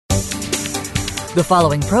The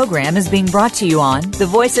following program is being brought to you on the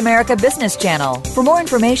Voice America Business Channel. For more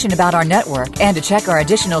information about our network and to check our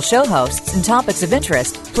additional show hosts and topics of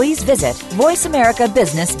interest, please visit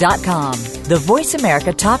voiceamericabusiness.com. The Voice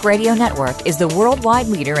America Talk Radio Network is the worldwide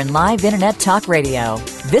leader in live Internet talk radio.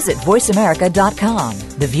 Visit voiceamerica.com.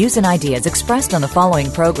 The views and ideas expressed on the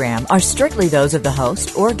following program are strictly those of the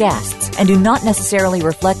host or guests and do not necessarily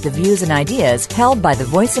reflect the views and ideas held by the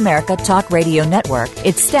Voice America Talk Radio Network,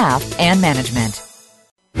 its staff, and management.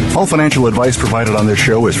 All financial advice provided on this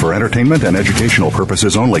show is for entertainment and educational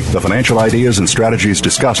purposes only. The financial ideas and strategies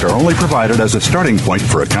discussed are only provided as a starting point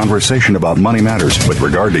for a conversation about money matters. With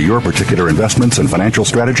regard to your particular investments and financial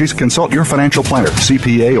strategies, consult your financial planner,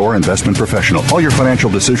 CPA, or investment professional. All your financial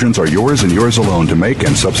decisions are yours and yours alone to make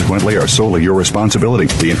and subsequently are solely your responsibility.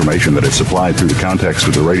 The information that is supplied through the context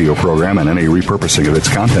of the radio program and any repurposing of its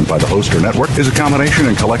content by the host or network is a combination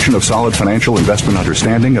and collection of solid financial investment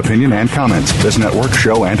understanding, opinion, and comments. This network,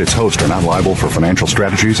 show, and its host are not liable for financial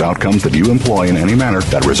strategies, outcomes that you employ in any manner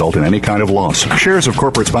that result in any kind of loss. Shares of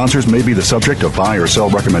corporate sponsors may be the subject of buy or sell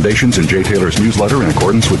recommendations in Jay Taylor's newsletter in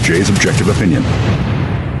accordance with Jay's objective opinion.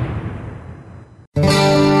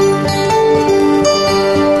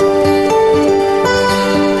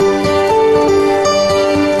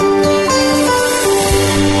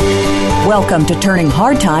 Welcome to Turning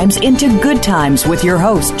Hard Times into Good Times with your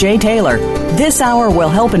host, Jay Taylor. This hour will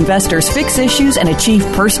help investors fix issues and achieve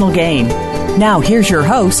personal gain. Now, here's your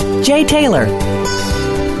host, Jay Taylor.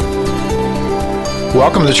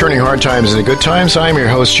 Welcome to Turning Hard Times into Good Times. I'm your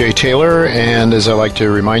host, Jay Taylor, and as I like to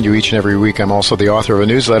remind you each and every week, I'm also the author of a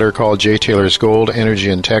newsletter called Jay Taylor's Gold, Energy,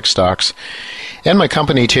 and Tech Stocks. And my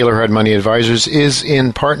company, Taylor Hard Money Advisors, is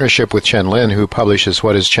in partnership with Chen Lin, who publishes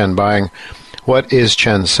What is Chen Buying? What is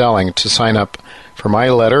Chen Selling? To sign up for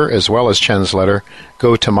my letter as well as Chen's letter,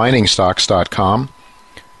 go to miningstocks.com,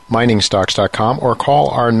 or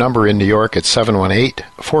call our number in New York at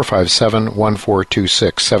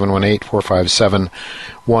 718-457-1426,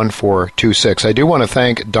 718-457-1426. I do want to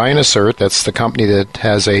thank Dynacert. That's the company that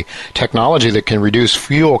has a technology that can reduce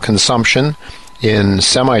fuel consumption in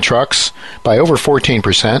semi-trucks by over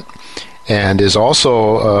 14%. And is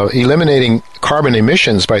also eliminating carbon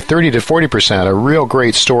emissions by 30 to 40%. A real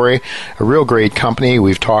great story, a real great company.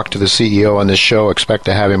 We've talked to the CEO on this show, expect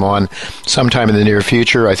to have him on sometime in the near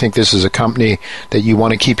future. I think this is a company that you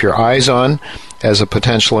want to keep your eyes on as a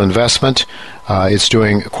potential investment. It's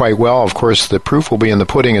doing quite well. Of course, the proof will be in the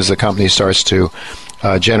pudding as the company starts to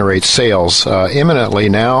generate sales imminently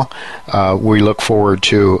now. We look forward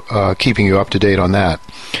to keeping you up to date on that.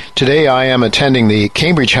 Today I am attending the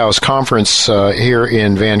Cambridge House Conference here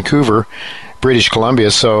in Vancouver, British Columbia,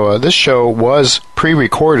 so this show was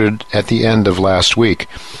pre-recorded at the end of last week.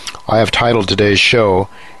 I have titled today's show,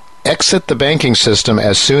 Exit the Banking System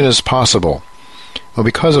as Soon as Possible. Well,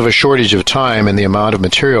 because of a shortage of time and the amount of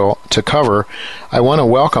material to cover, I want to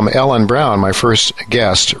welcome Ellen Brown, my first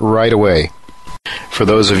guest, right away. For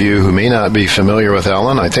those of you who may not be familiar with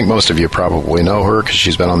Ellen, I think most of you probably know her because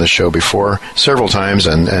she's been on this show before several times,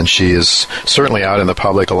 and she is certainly out in the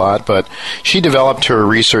public a lot, but she developed her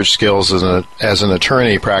research skills as an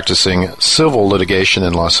attorney practicing civil litigation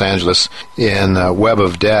in Los Angeles in Web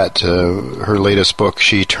of Debt. Her latest book,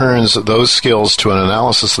 she turns those skills to an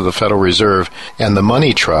analysis of the Federal Reserve and the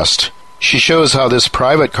money trust. She shows how this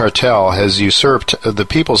private cartel has usurped the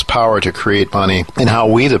people's power to create money and how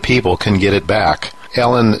we, the people, can get it back.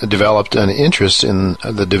 Ellen developed an interest in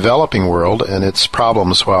the developing world and its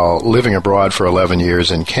problems while living abroad for 11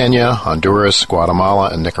 years in Kenya, Honduras,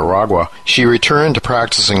 Guatemala, and Nicaragua. She returned to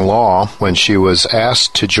practicing law when she was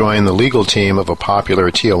asked to join the legal team of a popular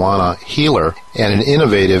Tijuana healer and an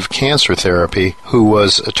innovative cancer therapy who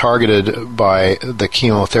was targeted by the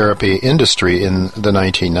chemotherapy industry in the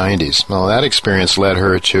 1990s. Well, that experience led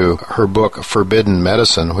her to her book, Forbidden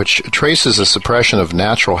Medicine, which traces the suppression of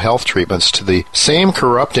natural health treatments to the same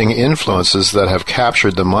corrupting influences that have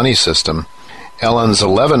captured the money system. Ellen's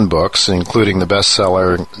 11 books, including the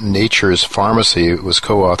bestseller Nature's Pharmacy, was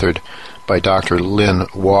co-authored by Dr. Lynn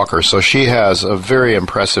Walker. So she has a very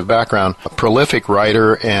impressive background, a prolific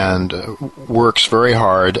writer, and works very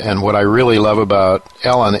hard. And what I really love about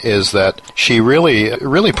Ellen is that she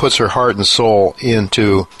really puts her heart and soul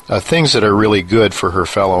into things that are really good for her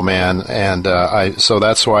fellow man. And so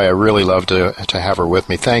that's why I really love to have her with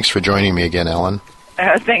me. Thanks for joining me again, Ellen.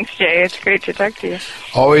 Thanks, Jay. It's great to talk to you.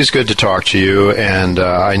 Always good to talk to you, and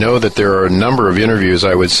I know that there are a number of interviews.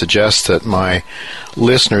 I would suggest that my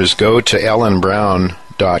listeners go to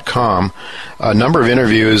ellenbrown.com. A number of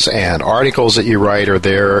interviews and articles that you write are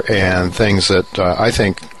there, and things that I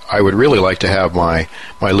think I would really like to have my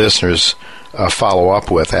listeners follow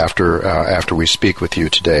up with after we speak with you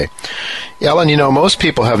today. Ellen, most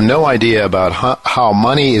people have no idea about how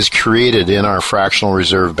money is created in our fractional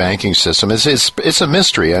reserve banking system. It's a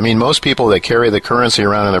mystery. I mean, most people that carry the currency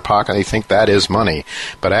around in their pocket, they think that is money,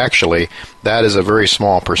 but actually that is a very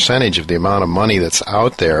small percentage of the amount of money that's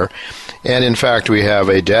out there. And in fact, we have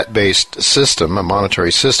a debt-based system, a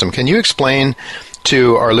monetary system. Can you explain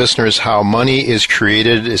to our listeners how money is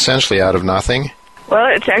created essentially out of nothing?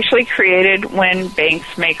 Well, it's actually created when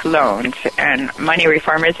banks make loans, and money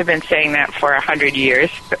reformers have been saying that for 100 years,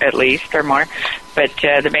 at least, or more. But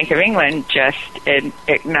the Bank of England just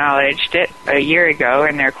acknowledged it a year ago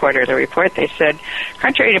in their quarterly report. They said,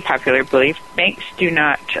 contrary to popular belief, banks do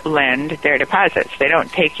not lend their deposits. They don't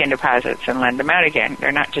take in deposits and lend them out again.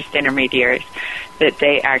 They're not just intermediaries, that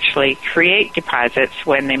they actually create deposits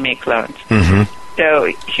when they make loans. Mm-hmm.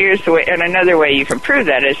 So here's the way, and another way you can prove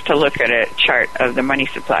that is to look at a chart of the money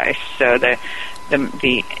supply. So the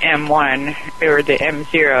M1 or the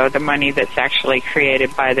M0, the money that's actually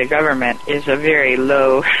created by the government, is a very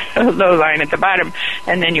low line at the bottom,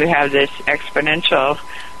 and then you have this exponential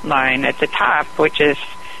line at the top, which is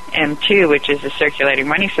M2, which is the circulating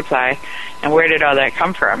money supply. And where did all that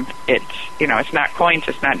come from? It's not coins,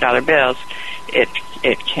 it's not dollar bills.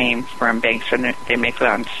 It came from banks when they make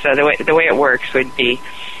loans. So the way it works would be,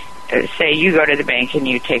 say you go to the bank and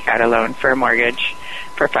you take out a loan for a mortgage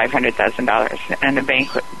for $500,000, and the bank,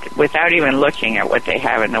 without even looking at what they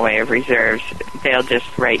have in the way of reserves, they'll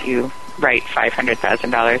just write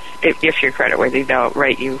 $500,000. If you're creditworthy, they'll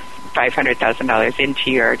write you $500,000 into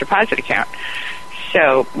your deposit account.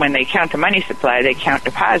 So when they count the money supply, they count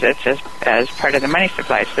deposits as part of the money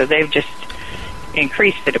supply. So they've just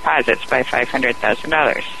increase the deposits by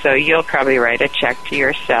 $500,000. So you'll probably write a check to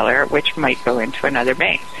your seller, which might go into another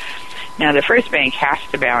bank. Now, the first bank has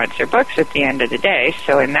to balance their books at the end of the day,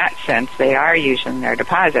 so in that sense, they are using their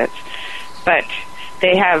deposits. But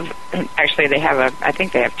I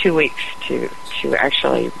think they have 2 weeks to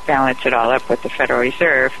actually balance it all up with the Federal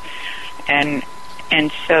Reserve. And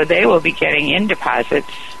so they will be getting in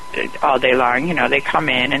deposits all day long. They come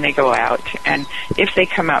in and they go out, and if they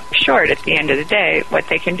come up short at the end of the day, what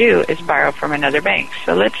they can do is borrow from another bank.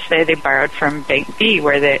 So let's say they borrowed from Bank B,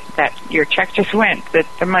 where that your check just went, the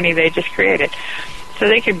money they just created. So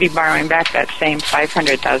they could be borrowing back that same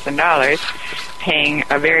 $500,000, paying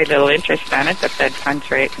a very little interest on it. The Fed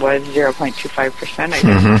funds rate was 0.25%. I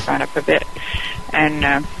guess it's gone up a bit.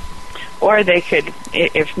 And or they could,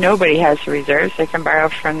 if nobody has reserves, they can borrow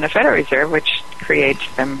from the Federal Reserve, which creates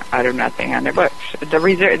them out of nothing on their books.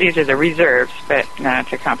 These are the reserves, but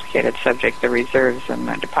it's a complicated subject. The reserves and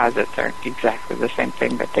the deposits aren't exactly the same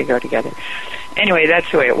thing, but they go together. Anyway,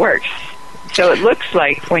 that's the way it works. So it looks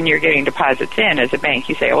like when you're getting deposits in as a bank,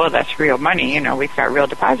 you say, oh, well, that's real money. We've got real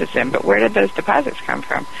deposits in. But where did those deposits come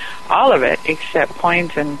from? All of it, except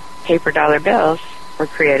coins and paper dollar bills, were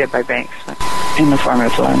created by banks in the form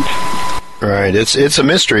of loans. Right. It's a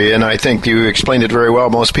mystery, and I think you explained it very well.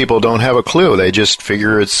 Most people don't have a clue. They just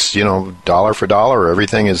figure it's, dollar for dollar,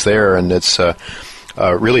 everything is there, and it's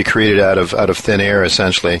really created out of thin air,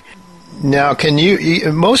 essentially. Now,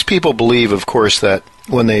 most people believe, of course, that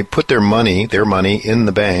when they put their money in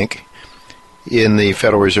the bank, in the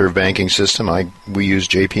Federal Reserve banking system, we use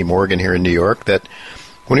J.P. Morgan here in New York, that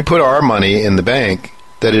when we put our money in the bank,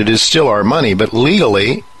 that it is still our money, but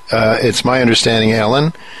legally, it's my understanding,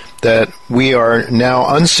 Ellen, that we are now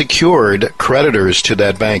unsecured creditors to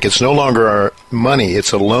that bank. It's no longer our money.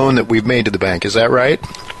 It's a loan that we've made to the bank. Is that right?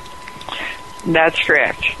 That's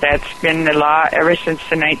correct. That's been the law ever since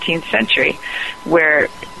the 19th century, where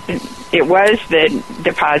it was the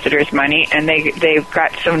depositor's money, and they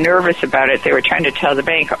got so nervous about it, they were trying to tell the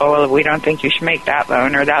bank, oh, well, we don't think you should make that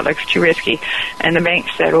loan, or that looks too risky. And the bank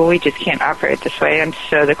said, well, we just can't operate this way. And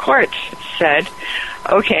so the courts said,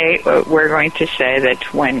 okay, we're going to say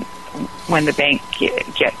that when the bank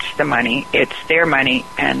gets the money, it's their money,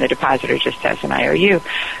 and the depositor just has an IOU.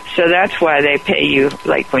 So that's why they pay you,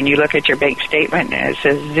 like when you look at your bank statement, and it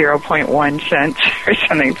says 0.1 cents or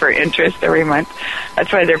something for interest every month.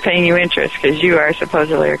 That's why they're paying you interest, because you are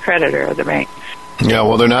supposedly a creditor of the bank. Yeah,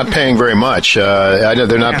 well, they're not paying very much. I know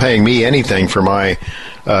they're not paying me anything for my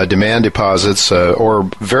demand deposits, or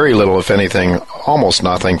very little, if anything, almost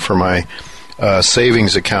nothing for my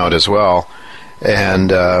savings account as well. And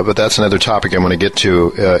but that's another topic I want to get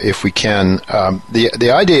to if we can.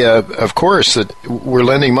 The idea, of course, that we're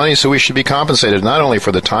lending money, so we should be compensated not only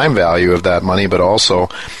for the time value of that money, but also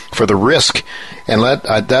for the risk. And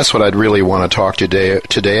that's what I'd really want to talk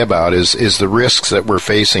today about is the risks that we're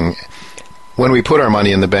facing when we put our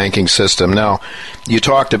money in the banking system. Now, you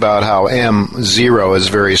talked about how M0 is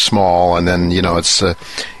very small, and then, it's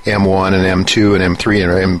M1 and M2 and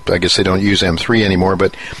M3, and I guess they don't use M3 anymore,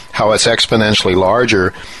 but how it's exponentially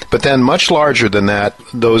larger. But then much larger than that,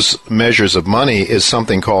 those measures of money is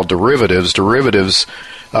something called derivatives. Derivatives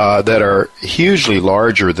that are hugely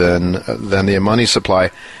larger than the money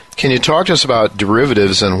supply. Can you talk to us about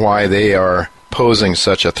derivatives and why they are posing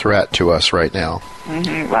such a threat to us right now?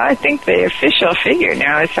 Mm-hmm. Well, I think the official figure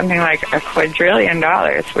now is something like $1 quadrillion.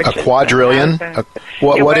 Which a quadrillion?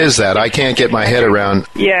 What is that? I can't get my head around.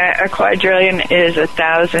 Yeah, a quadrillion is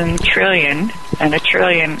 1,000 trillion, and a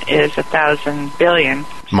trillion is 1,000 billion.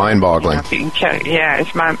 Mind-boggling. Yeah,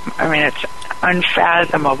 it's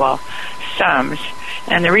unfathomable sums.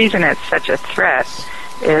 And the reason it's such a threat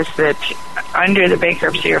is that under the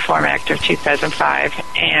Bankruptcy Reform Act of 2005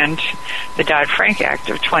 and the Dodd-Frank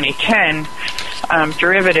Act of 2010,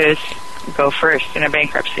 derivatives go first in a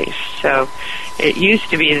bankruptcy. So it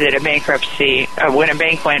used to be that a bankruptcy, when a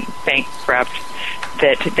bank went bankrupt,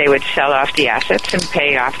 that they would sell off the assets and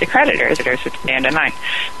pay off the creditors would stand in line.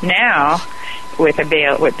 Now, with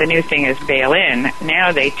the new thing is bail-in,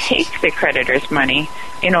 now they take the creditors' money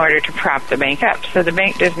in order to prop the bank up. So the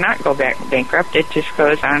bank does not go bankrupt. It just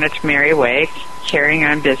goes on its merry way, carrying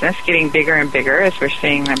on business, getting bigger and bigger, as we're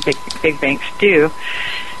seeing the big banks do.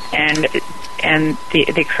 And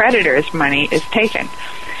the creditors' money is taken.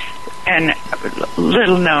 And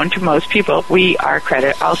little known to most people, we are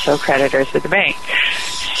also creditors of the bank.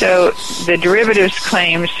 So the derivatives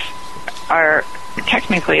claims are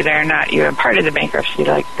technically they're not even part of the bankruptcy.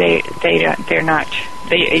 Like they're not.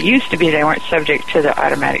 It used to be they weren't subject to the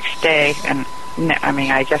automatic stay, and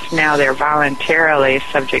I guess now they're voluntarily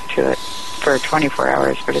subject to it for 24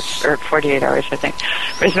 hours, or 48 hours, I think.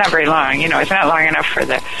 But it's not very long. It's not long enough for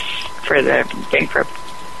the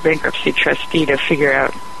bankruptcy trustee to figure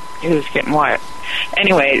out who's getting what.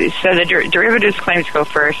 Anyway, so the derivatives claims go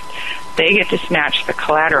first. They get to snatch the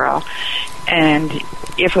collateral, and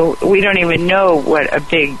if we don't even know what a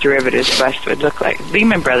big derivatives bust would look like.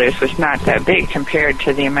 Lehman Brothers was not that big compared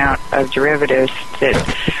to the amount of derivatives that,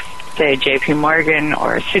 say, J.P. Morgan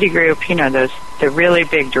or Citigroup, the really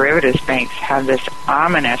big derivatives banks have this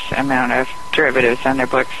ominous amount of derivatives on their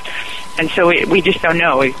books. And so we just don't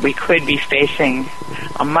know. We could be facing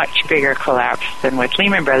a much bigger collapse than with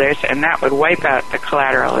Lehman Brothers, and that would wipe out the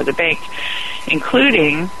collateral of the bank,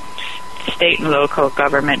 including state and local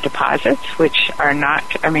government deposits, which are not,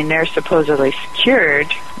 they're supposedly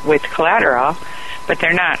secured with collateral, but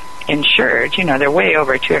they're not insured. They're way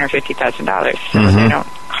over $250,000, so they don't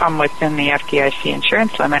come within the FDIC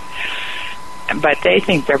insurance limit. But they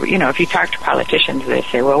think they're, if you talk to politicians, they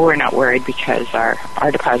say, well, we're not worried because our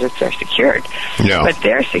deposits are secured. Yeah. But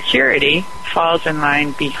their security falls in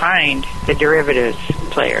line behind the derivatives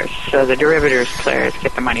players. So the derivatives players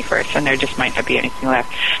get the money first, and there just might not be anything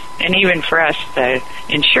left. And even for us, the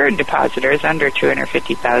insured depositors under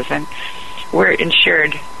 $250,000, we're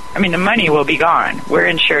insured. The money will be gone. We're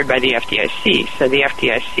insured by the FDIC, so the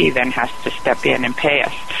FDIC then has to step in and pay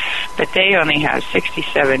us. But they only have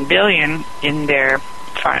 $67 billion in their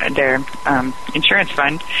insurance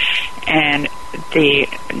fund, and the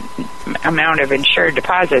amount of insured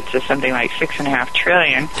deposits is something like $6.5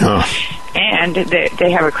 trillion. And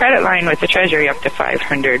they have a credit line with the Treasury up to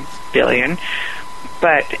 $500 billion.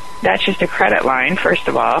 But that's just a credit line. First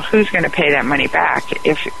of all, who's going to pay that money back?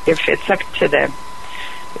 If it's up to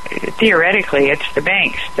theoretically, it's the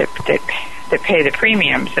banks that pay the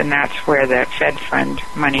premiums, and that's where the Fed fund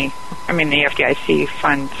money, the FDIC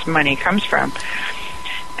funds money comes from.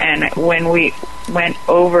 And when we went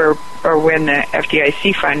over, or when the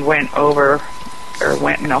FDIC fund went over, or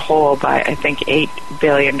went in a hole by, I think, $8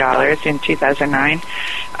 billion in 2009,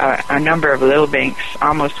 a number of little banks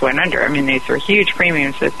almost went under. These were huge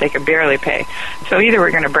premiums that they could barely pay. So either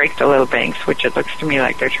we're going to break the little banks, which it looks to me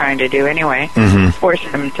like they're trying to do anyway, force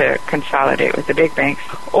them to consolidate with the big banks,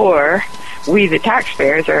 or we, the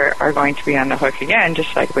taxpayers, are going to be on the hook again,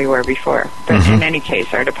 just like we were before. But in any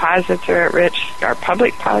case, our deposits are at risk, our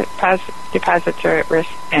public deposits are at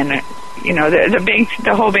risk, and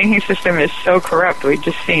the whole banking system is so corrupt. We've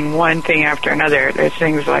just seen one thing after another. There's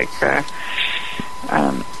things like The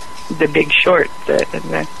Big Short. There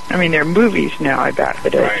are movies now about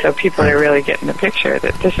it. Right. So people are really getting the picture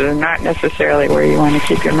that this is not necessarily where you want to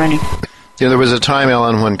keep your money. There was a time,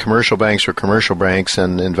 Ellen, when commercial banks were commercial banks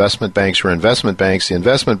and investment banks were investment banks. The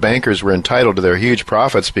investment bankers were entitled to their huge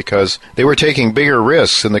profits because they were taking bigger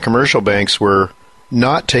risks, and the commercial banks were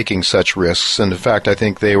not taking such risks. And in fact, I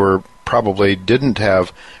think they were probably didn't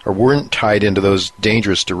have or weren't tied into those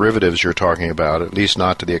dangerous derivatives you're talking about, at least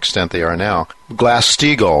not to the extent they are now.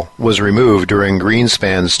 Glass-Steagall was removed during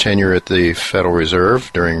Greenspan's tenure at the Federal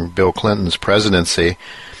Reserve during Bill Clinton's presidency.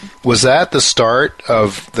 Was that the start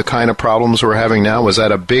of the kind of problems we're having now? Was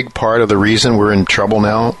that a big part of the reason we're in trouble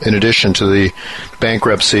now, in addition to the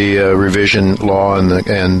bankruptcy revision law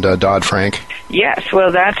and Dodd-Frank? Yes,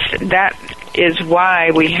 well, that is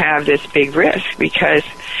why we have this big risk, because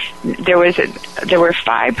there were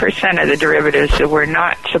 5% of the derivatives that were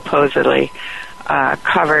not supposedly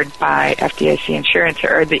covered by FDIC insurance,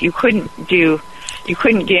 or that you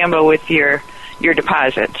couldn't gamble with your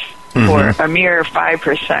deposits. For a mere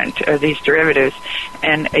 5% of these derivatives.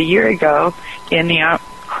 And a year ago, in the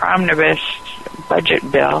Omnibus budget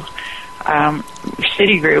bill,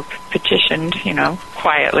 Citigroup petitioned,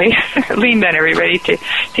 quietly, leaned on everybody to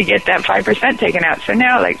get that 5% taken out. So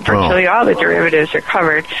now, virtually all the derivatives are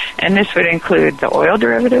covered, and this would include the oil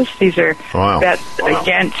derivatives. These are bets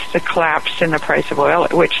against the collapse in the price of oil,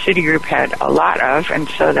 which Citigroup had a lot of, and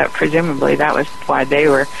so that presumably that was why they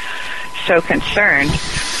were so concerned.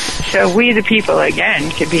 So we, the people,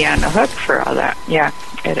 again, could be on the hook for all that. Yeah.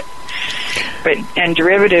 And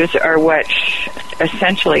derivatives are what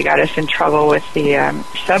essentially got us in trouble with the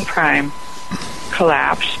subprime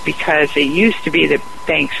collapse, because it used to be that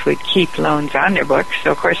banks would keep loans on their books.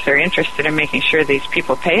 So, of course, they're interested in making sure these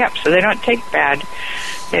people pay up. So they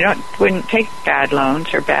wouldn't take bad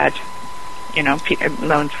loans or bad,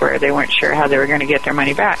 loans where they weren't sure how they were going to get their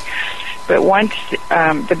money back. But once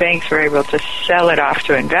the banks were able to sell it off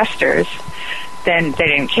to investors, then they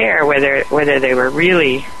didn't care whether they were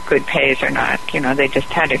really good pays or not. They just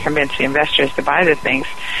had to convince the investors to buy the things.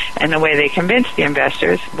 And the way they convinced the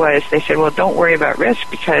investors was they said, well, don't worry about risk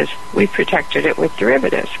because we protected it with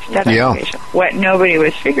derivatives. What nobody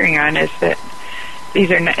was figuring on is that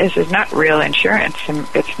this is not real insurance, and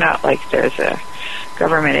it's not like there's a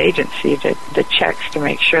government agency that checks to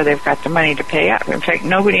make sure they've got the money to pay up. In fact,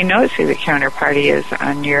 nobody knows who the counterparty is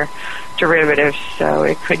on your derivatives, so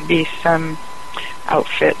it could be some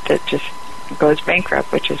outfit that just goes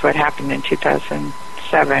bankrupt, which is what happened in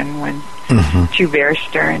 2007 when two Bear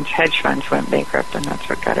Stearns hedge funds went bankrupt, and that's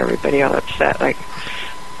what got everybody all upset.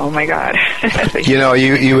 Oh my God!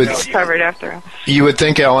 You would covered after all. You would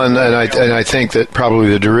think, Ellen, and I think that probably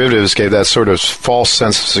the derivatives gave that sort of false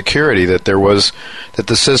sense of security that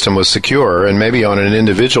the system was secure, and maybe on an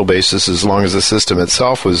individual basis, as long as the system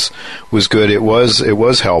itself was good, it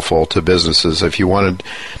was helpful to businesses. If you wanted,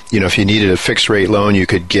 if you needed a fixed rate loan, you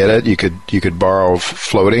could get it. You could borrow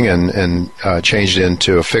floating and change it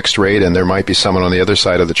into a fixed rate, and there might be someone on the other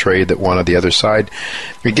side of the trade that wanted the other side.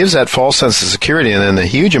 It gives that false sense of security, and then the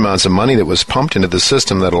huge amounts of money that was pumped into the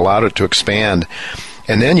system that allowed it to expand.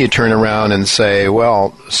 And then you turn around and say,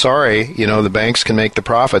 well, sorry, the banks can make the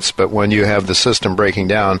profits, but when you have the system breaking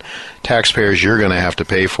down, taxpayers, you're going to have to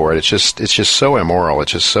pay for it. It's just so immoral.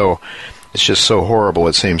 It's just so horrible,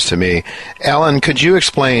 it seems to me. Alan, could you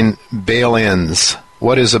explain bail-ins?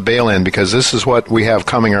 What is a bail-in? Because this is what we have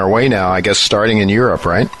coming our way now, I guess, starting in Europe,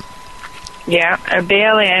 right? Yeah, a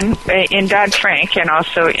bail-in in Dodd-Frank and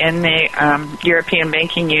also in the European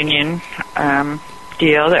Banking Union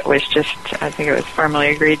deal that was just, I think it was formally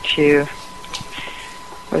agreed to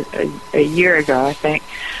a year ago, I think.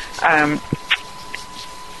 And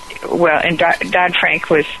Dodd-Frank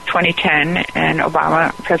was 2010, and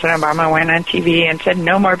President Obama went on TV and said,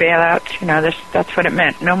 no more bailouts. That's what it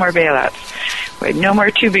meant, no more bailouts. No more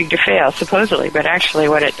too big to fail, supposedly, but actually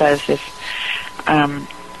what it does is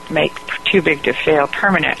make too big to fail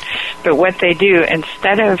permanent. But what they do,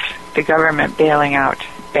 instead of the government bailing out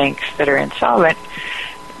banks that are insolvent,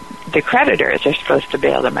 the creditors are supposed to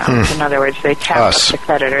bail them out. In other words, they tap up the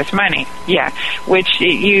creditors' money. Yeah, which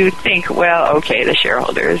you think, well, okay, the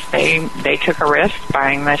shareholders, they took a risk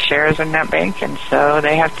buying the shares in that bank, and so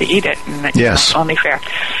they have to eat it, and it's only fair.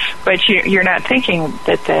 But you're not thinking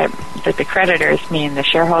that the creditors mean the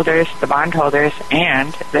shareholders, the bondholders,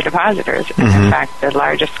 and the depositors. And in fact, the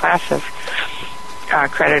largest class of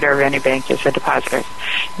creditor of any bank is the depositors.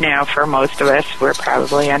 Now, for most of us, we're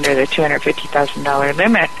probably under the $250,000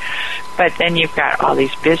 limit, but then you've got all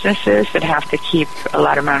these businesses that have to keep a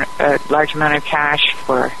large amount of cash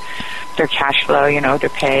for their cash flow, to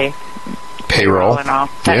pay payroll and all.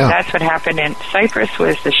 That's what happened in Cyprus.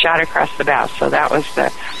 Was the shot across the bow. So that was the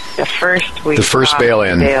first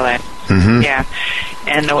bail-in. Yeah,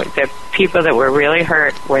 and the people that were really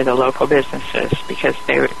hurt were the local businesses, because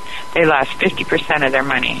they lost 50% of their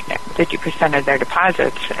money, 50% of their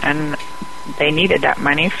deposits, and they needed that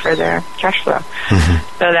money for their cash flow.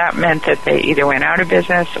 So that meant that they either went out of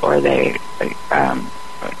business or they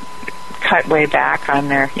cut way back on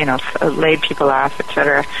their, laid people off,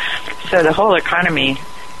 etc. So the whole economy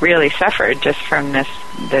really suffered just from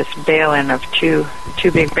this bail-in of two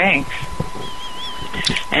big banks.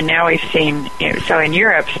 And now we've seen, so in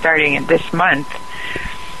Europe, starting in this month,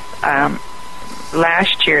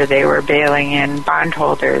 last year they were bailing in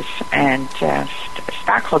bondholders and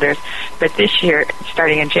stockholders, but this year,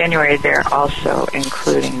 starting in January, they're also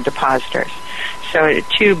including depositors. So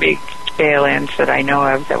two big bail-ins that I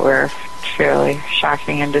know of that were fairly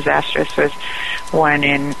shocking and disastrous was one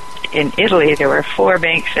in Italy. There were 4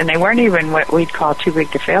 banks, and they weren't even what we'd call too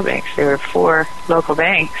big to fail banks. There were 4 local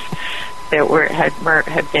banks that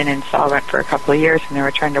had been insolvent for a couple of years, and they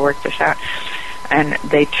were trying to work this out. And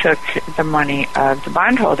they took the money of the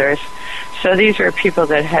bondholders. So these were people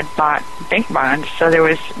that had bought bank bonds. So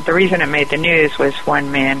the reason it made the news was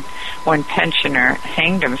one pensioner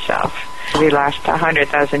hanged himself. He lost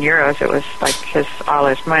 100,000 euros. It was like all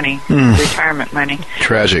his money, retirement money.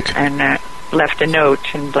 Tragic. And left a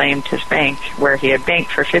note and blamed his bank, where he had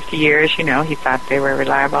banked for 50 years. He thought they were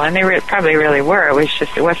reliable, and they probably really were.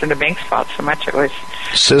 It wasn't the bank's fault so much. It was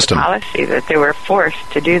system policy that they were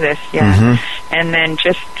forced to do this. Yeah. Mm-hmm. And then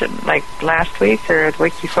just like last week or the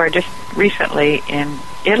week before, just recently in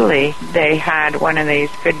Italy, they had one of these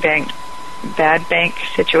good bank, bad bank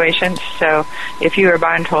situations. So if you were a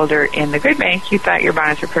bondholder in the good bank, you thought your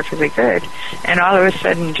bonds were perfectly good, and all of a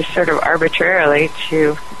sudden, just sort of arbitrarily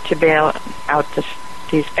to bail out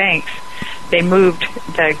these banks, they moved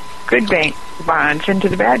the good bank bonds into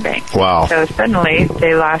the bad bank. Wow. So suddenly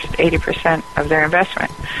they lost 80% of their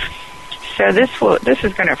investment. So this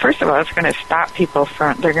is going to, first of all, it's going to stop people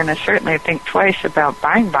they're going to certainly think twice about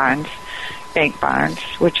buying bonds, bank bonds,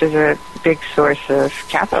 which is a big source of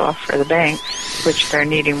capital for the banks, which they're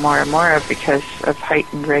needing more and more of because of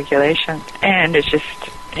heightened regulation. And it's just,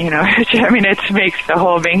 it makes the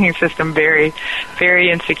whole banking system very, very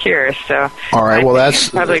insecure. So, all right, well, that's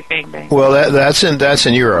public banking. Well, that's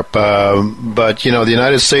in Europe, but the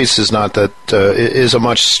United States is not that is a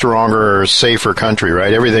much stronger, safer country,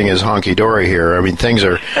 right? Everything is honky dory here. I mean,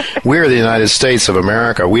 we're the United States of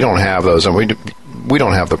America. We don't have those, and we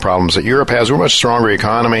don't have the problems that Europe has. We're a much stronger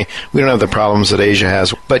economy. We don't have the problems that Asia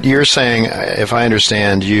has. But you're saying, if I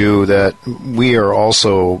understand you, that we are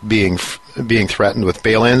also being threatened with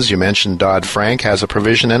bail-ins. You mentioned Dodd-Frank has a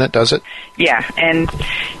provision in it, does it? Yeah, and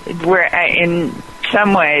we're in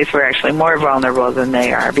some ways we're actually more vulnerable than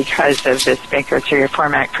they are because of this Bankruptcy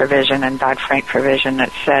Reform Act provision and Dodd-Frank provision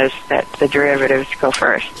that says that the derivatives go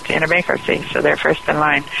first in a bankruptcy, so they're first in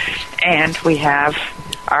line. And we have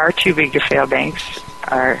our too big to fail banks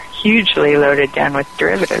are hugely loaded down with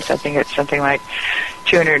derivatives. I think it's something like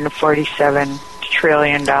 $247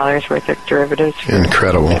 trillion worth of derivatives.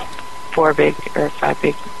 Incredible. 4 big or 5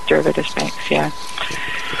 big derivatives banks, yeah.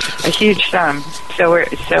 A huge sum.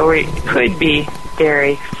 So we could be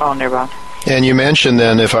very vulnerable. And you mentioned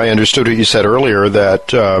then, if I understood what you said earlier,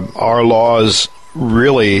 that our laws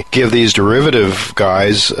really give these derivative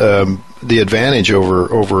guys the advantage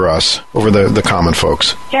over us, over the common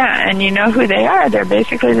folks. Yeah, and you know who they are. They're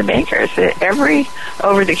basically the bankers. Every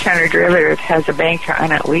over-the-counter derivative has a banker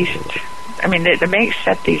on at least. I mean, the banks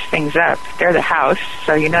set these things up. They're the house,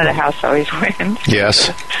 so the house always wins.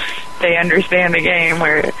 Yes. They understand the game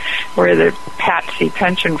where the Patsy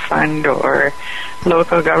pension fund or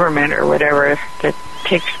local government or whatever that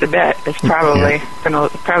takes the bet is probably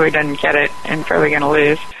doesn't get it and probably going to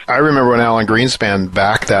lose. I remember when Alan Greenspan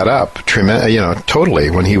backed that up, totally,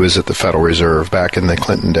 when he was at the Federal Reserve back in the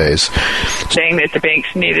Clinton days, saying that the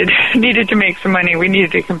banks needed to make some money. We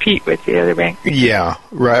needed to compete with the other banks. Yeah,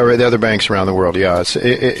 right. The other banks around the world. Yeah.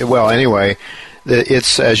 Anyway,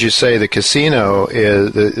 it's as you say, the casino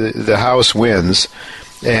is the house wins.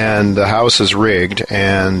 And the house is rigged,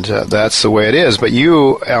 and that's the way it is. But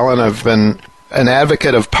you, Ellen, have been an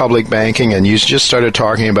advocate of public banking, and you just started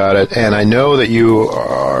talking about it, and I know that you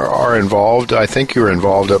are involved. I think you're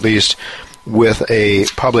involved at least with a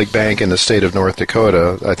public bank in the state of North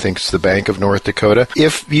Dakota. I think it's the Bank of North Dakota.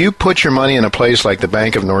 If you put your money in a place like the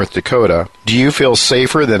Bank of North Dakota, do you feel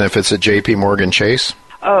safer than if it's at J.P. Morgan Chase?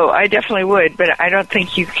 Oh, I definitely would, but I don't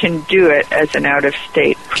think you can do it as an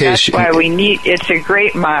out-of-state. That's why it's a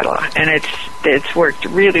great model, and it's worked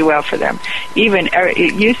really well for them. Even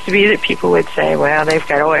it used to be that people would say, well, they've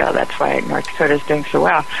got oil, that's why North Dakota's doing so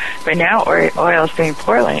well. But now oil is doing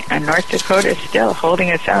poorly, and North Dakota is still holding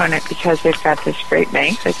its own because they've got this great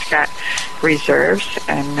bank that's got reserves,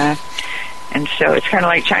 and And so it's kind of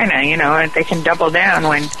like China, and they can double down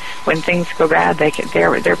when things go bad.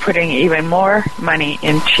 They're putting even more money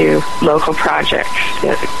into local projects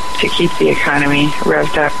to keep the economy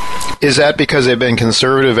revved up. Is that because they've been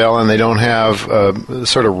conservative, Ellen? They don't have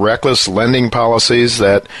sort of reckless lending policies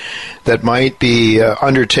that might be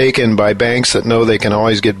undertaken by banks that know they can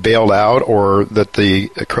always get bailed out, or that the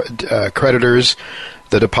creditors,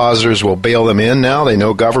 the depositors, will bail them in now? They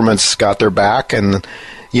know government's got their back, and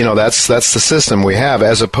that's the system we have,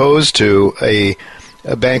 as opposed to a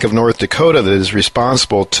Bank of North Dakota that is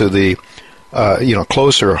responsible to the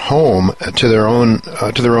closer home to their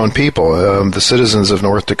own people, the citizens of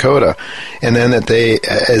North Dakota. And then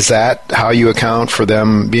is that how you account for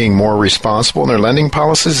them being more responsible in their lending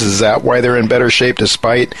policies? Is that why they're in better shape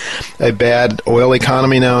despite a bad oil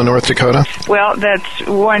economy now in North Dakota? Well, that's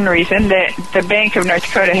one reason. That the Bank of North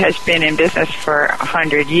Dakota has been in business for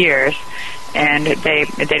 100 years. And they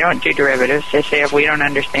don't do derivatives. They say, if we don't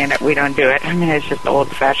understand it, we don't do it. I mean, it's just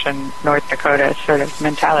old-fashioned North Dakota sort of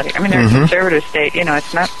mentality. I mean, they're a conservative state.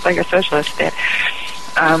 It's not like a socialist state.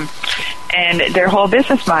 And their whole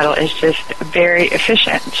business model is just very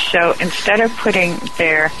efficient. So instead of putting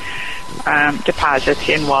their deposits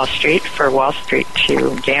in Wall Street for Wall Street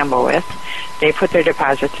to gamble with, they put their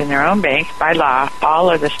deposits in their own bank. By law, all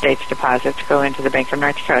of the state's deposits go into the Bank of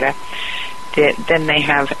North Dakota.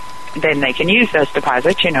 Then they can use those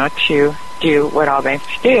deposits, to do what all banks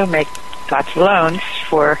do, make lots of loans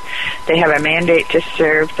they have a mandate to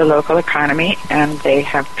serve the local economy, and they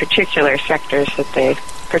have particular sectors that they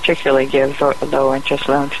particularly give low interest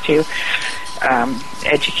loans to,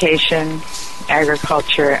 education,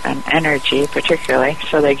 agriculture, and energy particularly.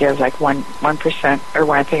 So they give like 1%,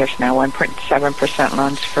 or I think it's now 1.7%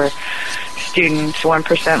 loans for students,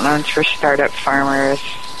 1% loans for startup farmers,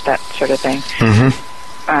 that sort of thing. Mm-hmm.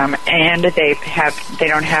 And they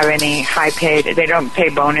don't have any they don't pay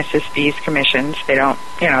bonuses, fees, commissions. They don't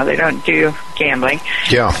do gambling,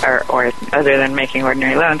 or other than making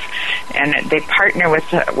ordinary loans. And they partner with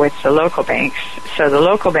the local banks. So the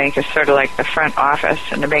local bank is sort of like the front office,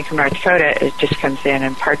 and the Bank of North Dakota just comes in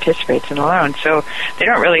and participates in the loan. So they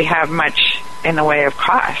don't really have much in the way of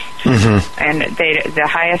cost. Mm-hmm. And the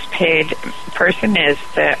highest paid person is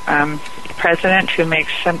the president, who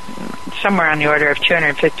makes somewhere on the order of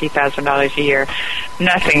 $250,000 a year.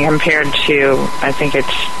 Nothing compared to, I think it's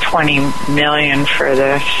 $20 million for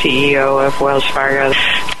the CEO of Wells Fargo.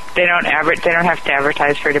 They don't have to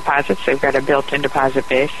advertise for deposits. They've got a built-in deposit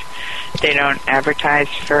base. They don't advertise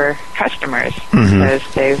for customers, because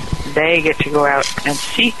they get to go out and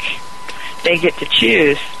seek. They get to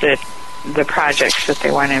choose the projects that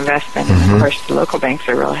they want to invest in. And of course, the local banks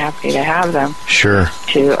are real happy to have them. Sure.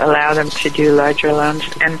 To allow them to do larger loans.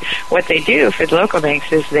 And what they do for the local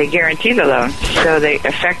banks is they guarantee the loan, so they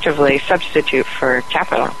effectively substitute for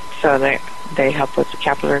capital. So they help with the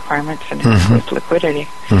capital requirements and help with liquidity.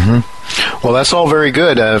 Well, that's all very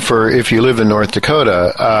good for if you live in North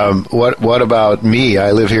Dakota. What about me?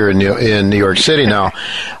 I live here in New York City now.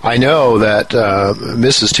 I know that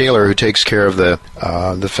Mrs. Taylor, who takes care of the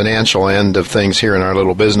financial end of things here in our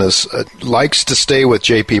little business, likes to stay with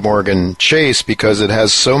J.P. Morgan Chase because it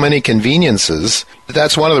has so many conveniences.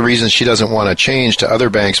 That's one of the reasons she doesn't want to change to other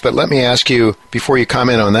banks. But let me ask you, before you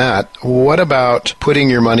comment on that, what about putting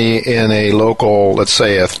your money in a local, let's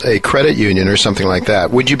say, a credit union or something like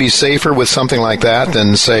that? Would you be safer with something like that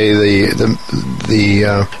than, say,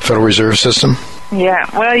 the Federal Reserve System? Yeah,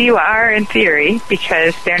 well, you are in theory,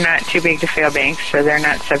 because they're not too big to fail banks, so they're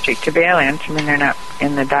not subject to bail-ins. I mean, they're not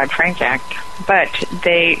in the Dodd-Frank Act. But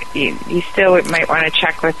you still might want to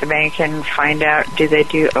check with the bank and find out, do they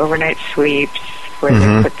do overnight sweeps where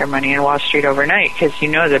they put their money in Wall Street overnight? Because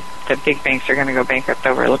the big banks are going to go bankrupt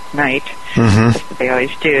overnight. That's what they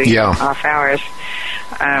always do, off hours.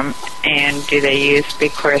 And do they use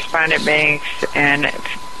big correspondent banks and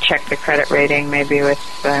check the credit rating, maybe with,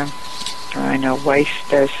 I know Weiss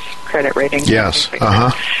does credit rating. Yes.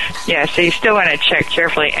 Yeah, so you still want to check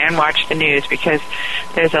carefully and watch the news, because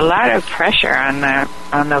there's a lot of pressure on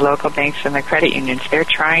the local banks and the credit unions. They're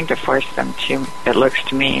trying to force them to, it looks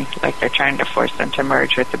to me like they're trying to force them to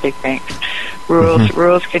merge with the big banks.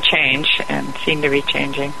 Rules could change and seem to be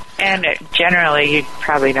changing. And generally, you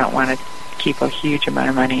probably don't want to keep a huge amount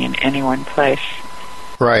of money in any one place.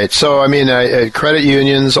 Right. So, I mean, credit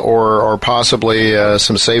unions or possibly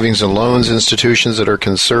some savings and loans institutions that are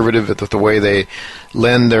conservative with the way they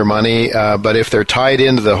lend their money, but if they're tied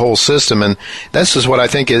into the whole system, and this is what I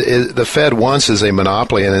think the Fed wants, is a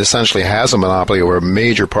monopoly, and it essentially has a monopoly over a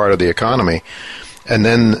major part of the economy, and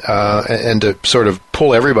then and to sort of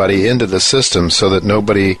pull everybody into the system so that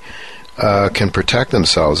nobody can protect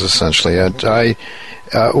themselves, essentially.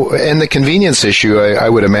 And the convenience issue, I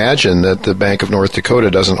would imagine that the Bank of North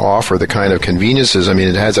Dakota doesn't offer the kind of conveniences. I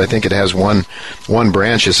mean, I think it has one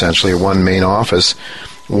branch, essentially, one main office,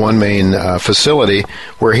 one main facility,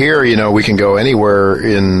 where here, we can go anywhere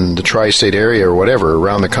in the tri-state area or whatever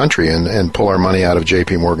around the country and pull our money out of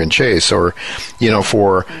J.P. Morgan Chase. Or,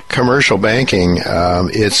 for commercial banking,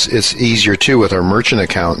 it's easier too with our merchant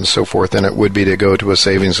account and so forth than it would be to go to a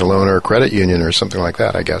savings and loan or a credit union or something like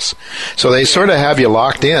that, I guess. So they sort of have you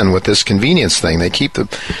locked in with this convenience thing. They keep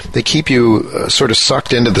you sort of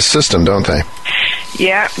sucked into the system, don't they?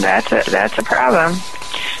 Yeah, that's a problem.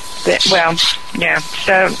 Well, yeah.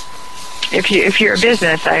 So, if you're a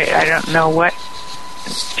business, I don't know what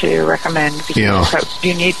to recommend, because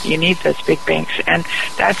you need those big banks, and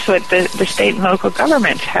that's what the state and local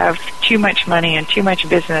governments have too much money and too much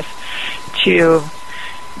business to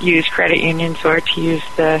use credit unions or to use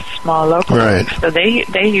the small local banks. So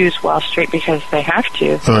they use Wall Street because they have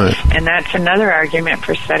to, and that's another argument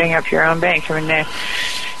for setting up your own bank. I mean,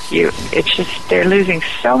 it's just they're losing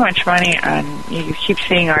so much money on. You keep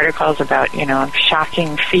seeing articles about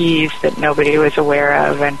shocking fees that nobody was aware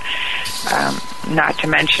of, and not to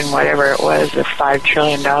mention whatever it was, the $5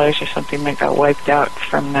 trillion or something that got wiped out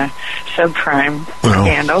from the subprime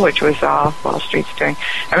scandal, which was all Wall Street's doing.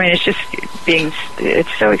 I mean, it's just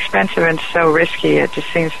it's so expensive and so risky. It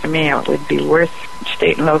just seems to me it would be worth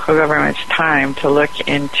state and local government's time to look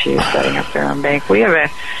into setting up their own bank.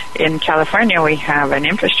 In California, we have an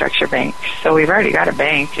infrastructure bank, so we've already got a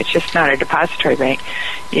bank. It's just not a depository bank.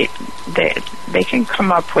 They can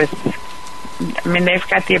come up with, they've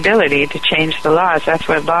got the ability to change the laws. That's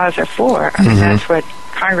what laws are for. I mean, that's what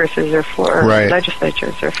Congresses are for,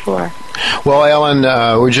 legislatures are for. Well, Ellen,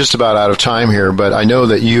 we're just about out of time here, but I know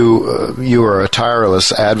that you are a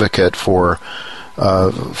tireless advocate for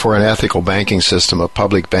an ethical banking system, a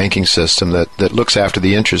public banking system that looks after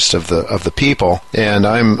the interests of the people. And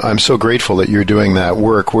I'm so grateful that you're doing that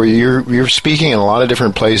work. Where you're speaking in a lot of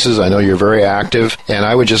different places. I know you're very active, and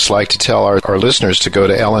I would just like to tell our listeners to go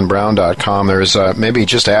to ellenbrown.com. There's maybe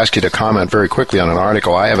just ask you to comment very quickly on an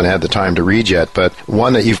article I haven't had the time to read yet, but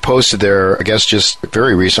one that you've posted there, I guess just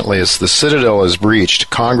very recently, is "The Citadel is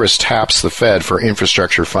breached. Congress taps the Fed for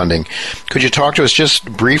infrastructure funding." Could you talk to us just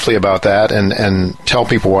briefly about that and tell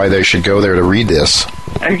people why they should go there to read this?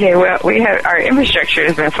 Okay, well, our infrastructure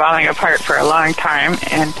has been falling apart for a long time,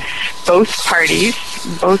 and both parties,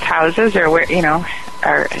 both houses have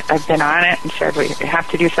been on it and said we have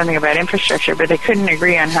to do something about infrastructure, but they couldn't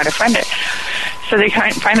agree on how to fund it. So they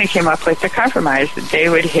finally came up with the compromise that they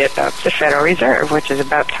would hit up the Federal Reserve, which is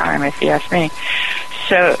about time, if you ask me.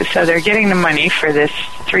 So they're getting the money for this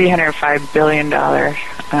 $305 billion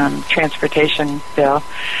transportation bill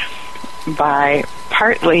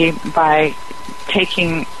partly by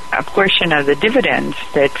taking a portion of the dividends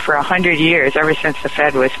that for 100 years, ever since the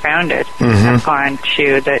Fed was founded, have gone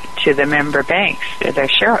to the member banks, their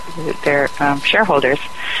shareholders.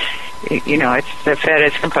 The Fed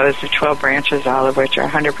is composed of 12 branches, all of which are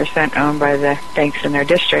 100% owned by the banks in their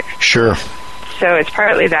district. Sure. So it's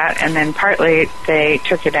partly that, and then partly they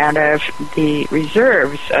took it out of the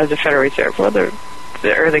reserves of the Federal Reserve, or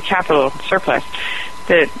the capital surplus.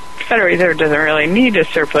 The Federal Reserve doesn't really need a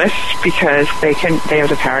surplus because they have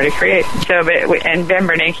the power to create. And Ben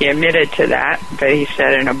Bernanke admitted to that, but he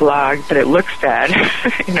said in a blog, but it looks bad,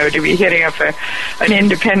 to be hitting up an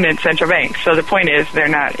independent central bank. So the point is they're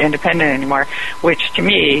not independent anymore, which to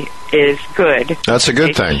me is good. That's a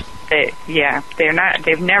good thing. They're not.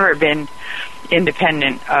 They've never been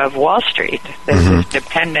independent of Wall Street. They're just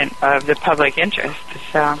dependent of the public interest.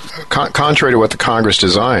 So, contrary to what the Congress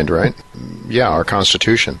designed, right? Yeah, our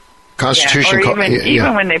Constitution.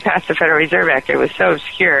 Even when they passed the Federal Reserve Act, it was so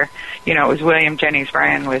obscure. It was William Jennings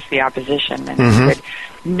Bryan was the opposition, and he said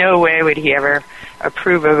no way would he ever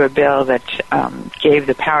approve of a bill that gave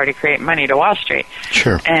the power to create money to Wall Street.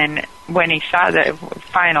 Sure. And when he saw the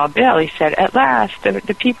final bill, he said, at last,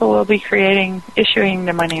 the people will be issuing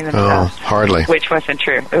the money themselves. Oh, hardly. Which wasn't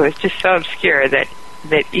true. It was just so obscure that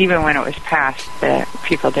even when it was passed, the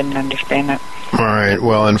people didn't understand it. All right.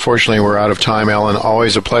 Well, unfortunately, we're out of time, Ellen.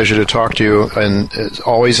 Always a pleasure to talk to you, and it's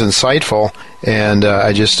always insightful. And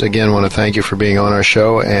I just, again, want to thank you for being on our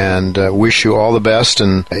show and wish you all the best.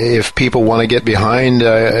 And if people want to get behind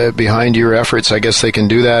your efforts, I guess they can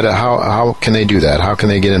do that. How can they do that? How can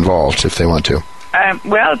they get involved if they want to?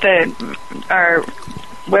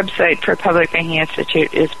 website for Public Banking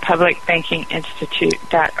Institute is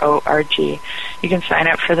publicbankinginstitute.org. You can sign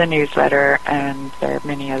up for the newsletter, and there are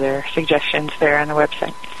many other suggestions there on the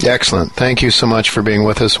website. Excellent. Thank you so much for being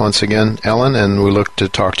with us once again, Ellen, and we look to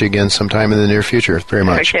talk to you again sometime in the near future. Very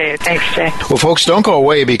much. Okay, thanks, Jay. Well, folks, don't go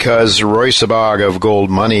away, because Roy Sabag of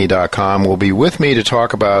GoldMoney.com will be with me to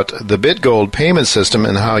talk about the BitGold payment system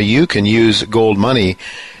and how you can use gold money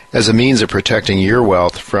as a means of protecting your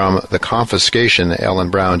wealth from the confiscation Ellen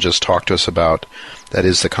Brown just talked to us about. That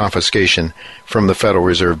is the confiscation from the Federal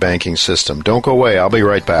Reserve banking system. Don't go away. I'll be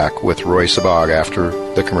right back with Roy Sabag after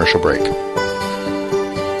the commercial break.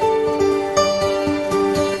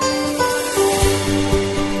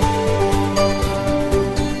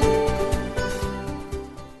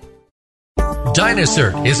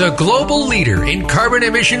 Dynacert is a global leader in carbon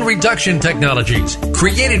emission reduction technologies.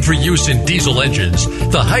 Created for use in diesel engines,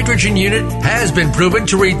 the hydrogen unit has been proven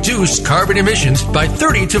to reduce carbon emissions by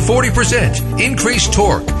 30 to 40%, increase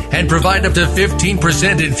torque, and provide up to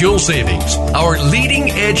 15% in fuel savings. Our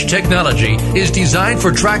leading-edge technology is designed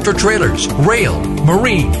for tractor-trailers, rail,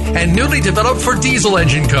 marine, and newly developed for diesel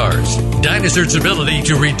engine cars. Dynacert's ability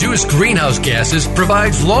to reduce greenhouse gases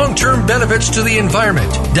provides long-term benefits to the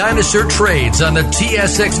environment. Dynacert trades on the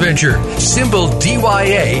TSX Venture, symbol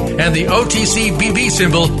DYA, and the OTCBB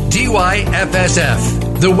symbol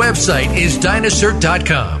DYFSF. The website is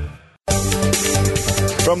Dynacert.com.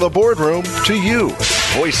 From the boardroom to you,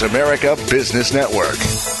 Voice America Business Network.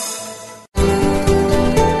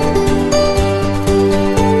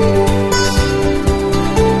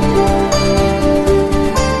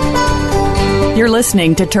 You're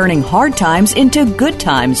listening to Turning Hard Times into Good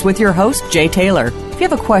Times with your host, Jay Taylor. If you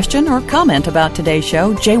have a question or comment about today's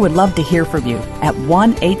show, Jay would love to hear from you at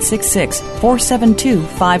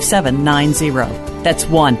 1-866-472-5790. That's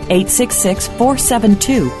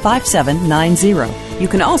 1-866-472-5790. You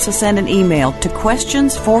can also send an email to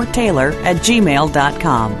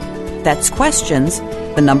questionsfortaylor@gmail.com. That's questions,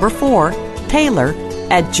 the number 4,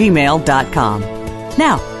 Taylor@gmail.com.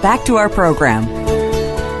 Now, back to our program.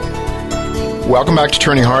 Welcome back to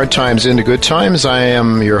Turning Hard Times into Good Times. I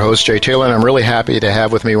am your host, Jay Taylor, and I'm really happy to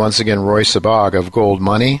have with me once again Roy Sabag of Gold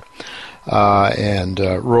Money.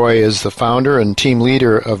 Roy is the founder and team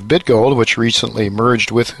leader of BitGold, which recently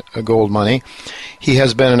merged with Gold Money. He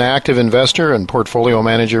has been an active investor and portfolio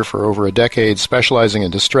manager for over a decade, specializing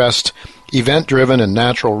in distressed, event-driven, and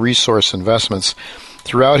natural resource investments.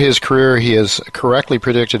 Throughout his career, he has correctly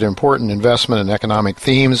predicted important investment and economic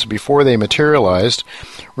themes before they materialized,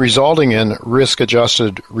 resulting in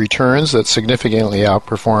risk-adjusted returns that significantly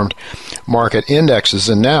outperformed market indexes.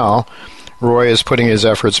 And now, Roy is putting his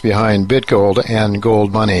efforts behind BitGold and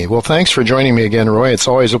Gold Money. Well, thanks for joining me again, Roy. It's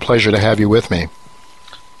always a pleasure to have you with me.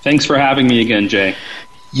 Thanks for having me again, Jay.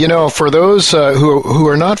 You know, for those who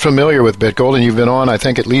are not familiar with BitGold, and you've been on, I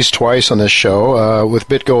think, at least twice on this show, with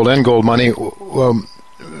BitGold and Gold Money,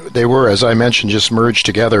 they were, as I mentioned, just merged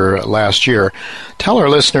together last year. Tell our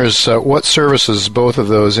listeners what services both of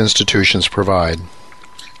those institutions provide.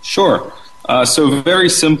 Sure. So very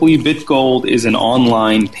simply, BitGold is an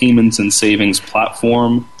online payments and savings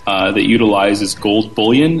platform that utilizes gold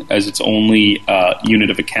bullion as its only unit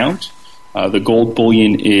of account. The gold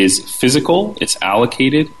bullion is physical, it's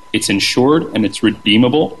allocated, it's insured, and it's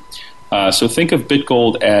redeemable. So think of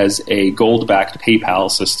BitGold as a gold-backed PayPal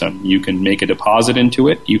system. You can make a deposit into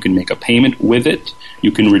it, you can make a payment with it,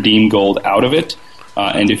 you can redeem gold out of it,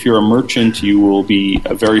 and if you're a merchant, you will be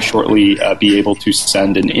very shortly be able to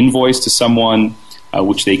send an invoice to someone,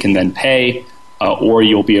 which they can then pay, or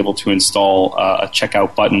you'll be able to install a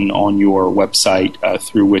checkout button on your website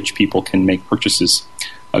through which people can make purchases.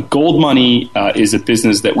 Gold Money is a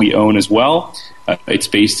business that we own as well. It's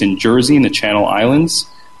based in Jersey in the Channel Islands.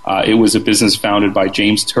 It was a business founded by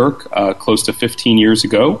James Turk close to 15 years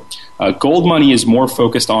ago. Gold Money is more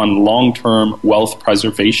focused on long-term wealth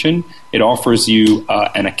preservation. It offers you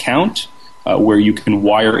an account where you can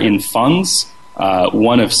wire in funds,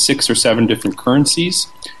 one of 6 or 7 different currencies.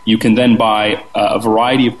 You can then buy a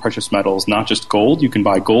variety of precious metals, not just gold. You can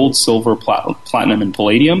buy gold, silver, platinum, and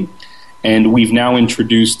palladium. And we've now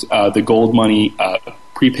introduced the Gold Money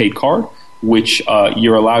prepaid card, which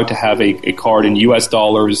you're allowed to have a card in US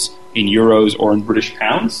dollars, in euros, or in British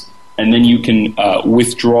pounds. And then you can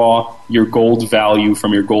withdraw your gold value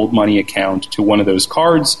from your Gold Money account to one of those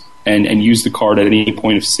cards and use the card at any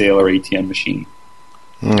point of sale or ATM machine.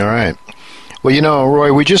 All right. Well, you know,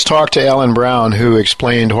 Roy, we just talked to Ellen Brown, who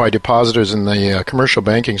explained why depositors in the commercial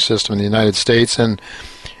banking system in the United States and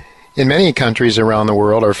in many countries around the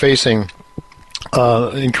world are facing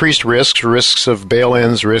increased risks of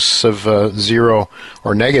bail-ins, risks of zero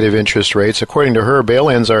or negative interest rates. According to her,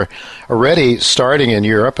 bail-ins are already starting in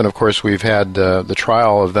Europe, and of course we've had the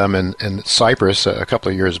trial of them in Cyprus a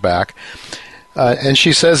couple of years back. And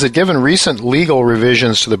she says that given recent legal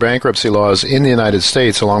revisions to the bankruptcy laws in the United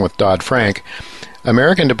States, along with Dodd-Frank,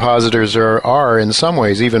 American depositors are in some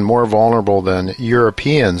ways even more vulnerable than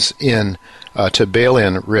Europeans to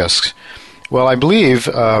bail-in risks. Well, I believe,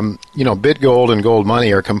 BitGold and Gold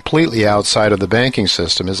Money are completely outside of the banking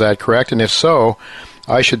system. Is that correct? And if so,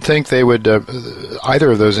 I should think they would,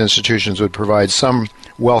 either of those institutions would provide some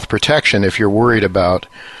wealth protection if you're worried about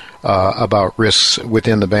risks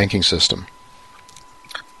within the banking system.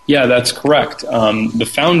 Yeah, that's correct.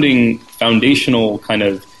 The foundational kind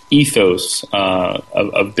of ethos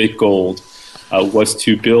of BitGold was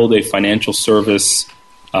to build a financial service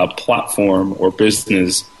platform or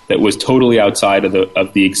business that was totally outside of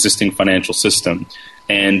the existing financial system,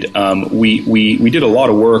 and we did a lot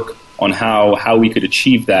of work on how we could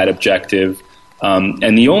achieve that objective.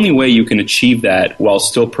 And the only way you can achieve that while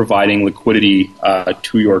still providing liquidity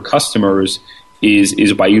to your customers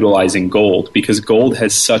is by utilizing gold, because gold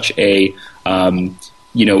has such a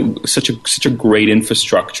such a great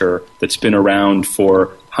infrastructure that's been around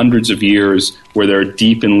for hundreds of years, where there are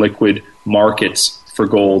deep and liquid markets for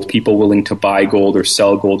gold, people willing to buy gold or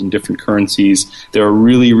sell gold in different currencies. There are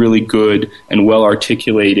really, really good and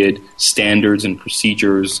well-articulated standards and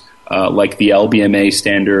procedures like the LBMA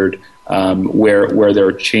standard, where there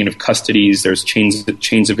are chain of custodies, there's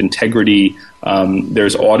chains of integrity,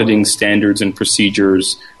 there's auditing standards and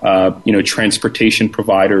procedures, transportation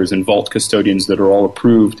providers and vault custodians that are all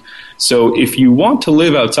approved. So if you want to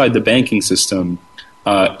live outside the banking system,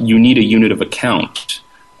 you need a unit of account.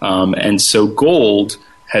 And so gold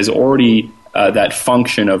has already that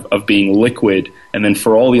function of being liquid, and then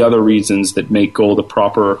for all the other reasons that make gold a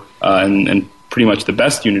proper and pretty much the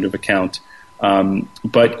best unit of account.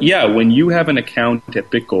 But yeah, when you have an account at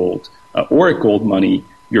BitGold or at Gold Money,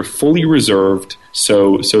 you're fully reserved.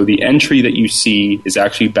 So the entry that you see is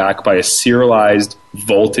actually backed by a serialized,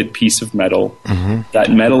 vaulted piece of metal. Mm-hmm. That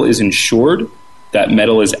metal is insured. That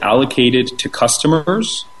metal is allocated to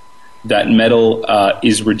customers. That metal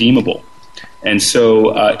is redeemable. And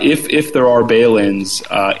so if there are bail-ins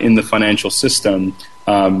in the financial system,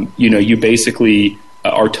 you basically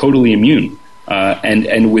are totally immune.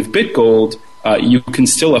 And with BitGold, you can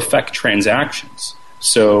still affect transactions.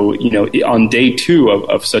 So, on day 2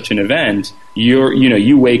 of such an event,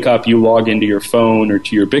 you wake up, you log into your phone or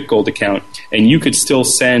to your BitGold account, and you could still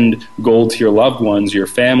send gold to your loved ones, your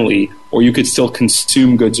family, or you could still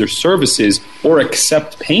consume goods or services or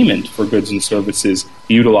accept payment for goods and services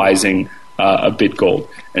utilizing a BitGold.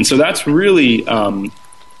 And so that's really an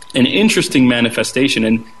interesting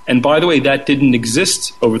manifestation. And by the way, that didn't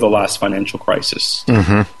exist over the last financial crisis.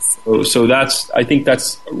 Mm-hmm. So I think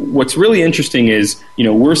that's what's really interesting is,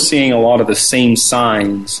 we're seeing a lot of the same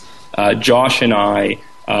signs. Josh and I,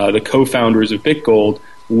 the co-founders of BitGold,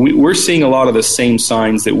 we're seeing a lot of the same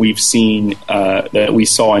signs that we've seen, that we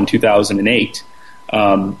saw in 2008,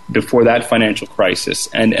 before that financial crisis.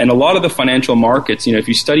 And a lot of the financial markets, if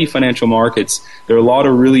you study financial markets, there are a lot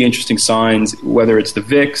of really interesting signs, whether it's the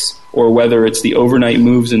VIX or whether it's the overnight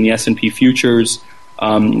moves in the S&P futures,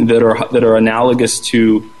 that are analogous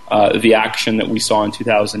to the action that we saw in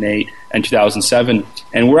 2008 and 2007.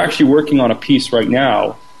 And we're actually working on a piece right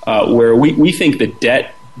now where we think that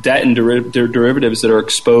debt and derivatives that are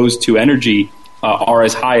exposed to energy are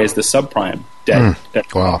as high as the subprime debt.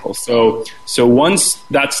 Wow. So once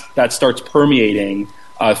that starts permeating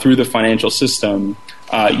through the financial system,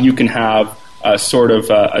 you can have sort of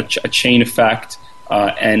a chain effect.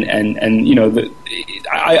 I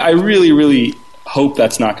really, really hope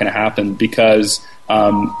that's not going to happen, because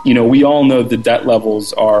we all know the debt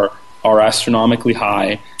levels are astronomically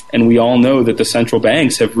high, and we all know that the central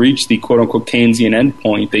banks have reached the quote-unquote Keynesian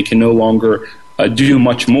endpoint. They can no longer do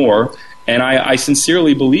much more. And I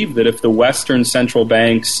sincerely believe that if the Western central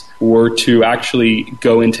banks were to actually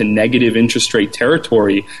go into negative interest rate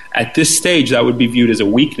territory, at this stage that would be viewed as a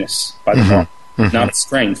weakness by the market, not a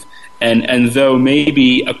strength. And though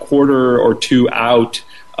maybe a quarter or two out,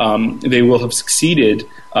 they will have succeeded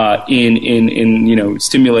in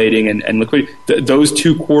stimulating and liquidity. Those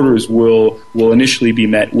 2 quarters will initially be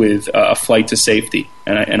met with a flight to safety,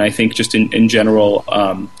 and I think just in general,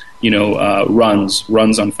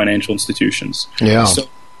 runs on financial institutions. Yeah.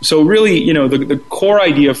 So really, the core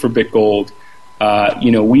idea for BitGold,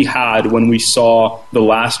 we had when we saw the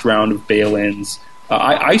last round of bail-ins.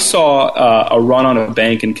 I saw a run on a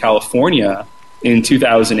bank in California in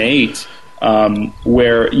 2008.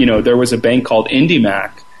 where there was a bank called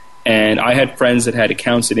IndyMac, and I had friends that had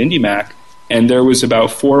accounts at IndyMac, and there was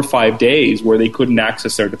about 4 or 5 days where they couldn't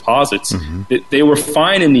access their deposits. Mm-hmm. They were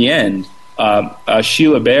fine in the end.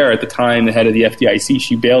 Sheila Bair, at the time, the head of the FDIC,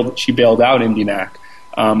 she bailed out IndyMac.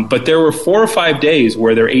 But there were 4 or 5 days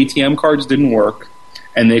where their ATM cards didn't work,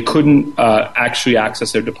 and they couldn't actually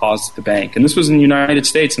access their deposits at the bank. And this was in the United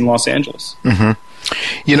States, in Los Angeles. Mm-hmm.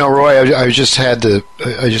 Roy, I just have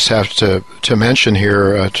to mention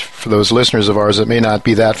here for those listeners of ours that may not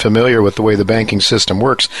be that familiar with the way the banking system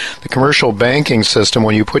works. The commercial banking system,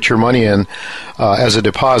 when you put your money in as a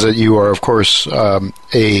deposit, you are, of course, an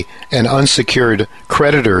unsecured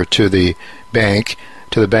creditor to the bank,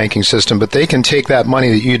 to the banking system, but they can take that money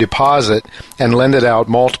that you deposit and lend it out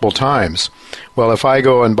multiple times. Well, if I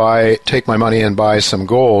go and take my money and buy some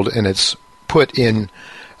gold, and it's put in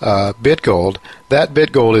BitGold, that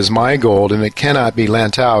BitGold is my gold, and it cannot be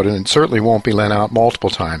lent out, and it certainly won't be lent out multiple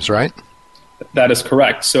times, right? That is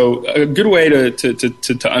correct. So a good way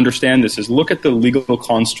to understand this is look at the legal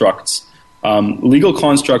constructs. Legal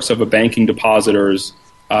constructs of a banking depositors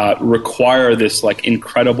require this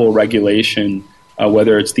incredible regulation,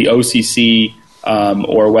 whether it's the OCC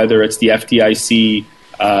or whether it's the FDIC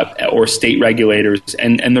or state regulators.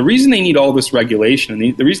 And the reason they need all this regulation,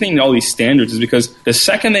 and the reason they need all these standards, is because the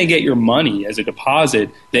second they get your money as a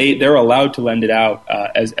deposit, they're allowed to lend it out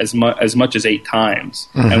as much as 8 times.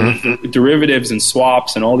 Mm-hmm. And with derivatives and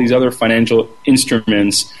swaps and all these other financial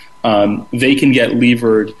instruments, they can get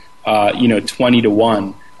levered 20 to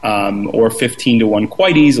 1 or 15 to 1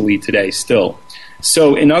 quite easily today still.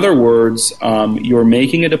 So in other words, you're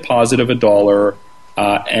making a deposit of $1,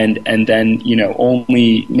 and then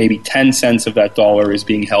only maybe 10 cents of that dollar is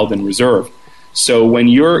being held in reserve. So when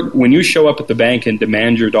you show up at the bank and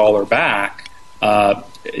demand your dollar back,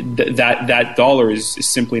 that dollar is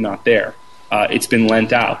simply not there. It's been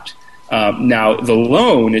lent out. Now the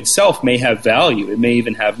loan itself may have value. It may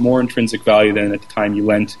even have more intrinsic value than at the time you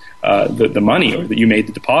lent the money or that you made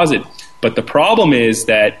the deposit. But the problem is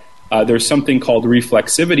that there's something called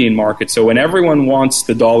reflexivity in markets. So when everyone wants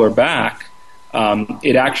the dollar back,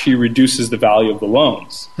 it actually reduces the value of the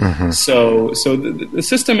loans. Mm-hmm. So the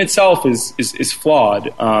system itself is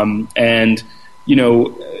flawed, and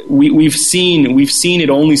we've seen it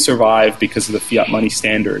only survive because of the fiat money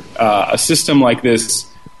standard. A system like this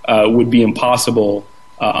would be impossible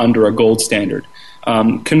under a gold standard.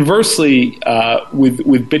 Conversely,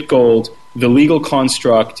 with BitGold, the legal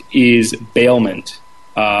construct is bailment,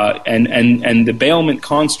 and the bailment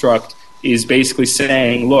construct is basically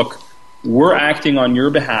saying, look, we're acting on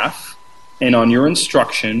your behalf and on your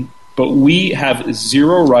instruction, but we have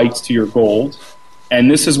zero rights to your gold.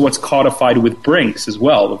 And this is what's codified with Brinks as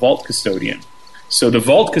well, the vault custodian. So the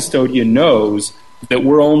vault custodian knows that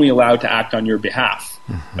we're only allowed to act on your behalf,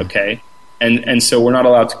 mm-hmm. okay? And so we're not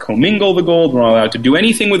allowed to commingle the gold. We're not allowed to do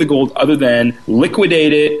anything with the gold other than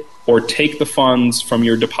liquidate it or take the funds from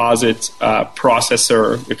your deposit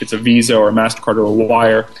processor, if it's a Visa or a MasterCard or a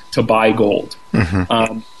wire, to buy gold.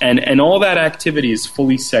 Mm-hmm. And all that activity is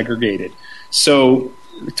fully segregated. So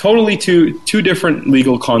totally two different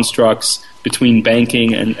legal constructs between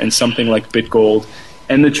banking and something like BitGold.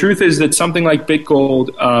 And the truth is that something like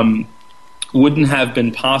BitGold wouldn't have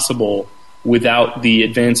been possible without the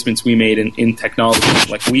advancements we made in technology.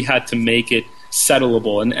 Like, we had to make it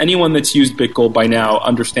settlable. And anyone that's used BitGold by now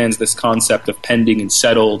understands this concept of pending and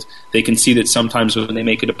settled. They can see that sometimes when they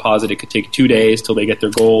make a deposit, it could take 2 days till they get their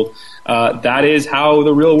gold. That is how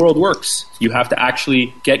the real world works. You have to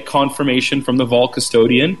actually get confirmation from the vault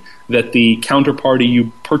custodian that the counterparty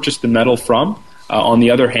you purchased the metal from, on the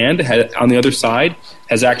other side,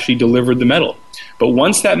 has actually delivered the metal. But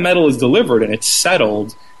once that metal is delivered and it's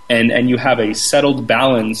settled, and you have a settled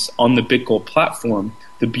balance on the BitGold platform,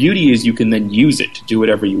 the beauty is you can then use it to do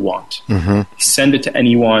whatever you want. Mm-hmm. Send it to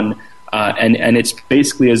anyone, and it's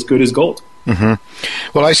basically as good as gold. Mm-hmm.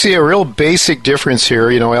 Well, I see a real basic difference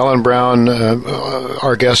here. Ellen Brown,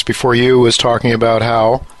 our guest before you, was talking about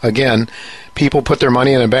how, again, people put their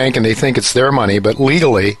money in a bank and they think it's their money, but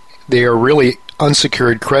legally they are really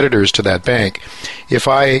unsecured creditors to that bank. If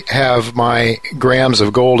I have my grams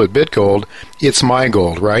of gold at BitGold, it's my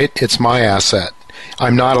gold, right? It's my asset.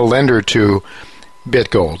 I'm not a lender to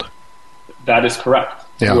BitGold. That is correct.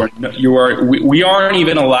 Yeah. We aren't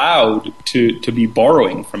even allowed to be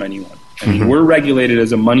borrowing from anyone. I mean, we're regulated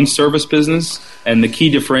as a money service business, and the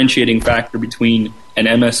key differentiating factor between an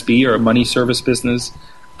MSB or a money service business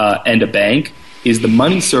and a bank is the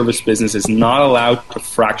money service business is not allowed to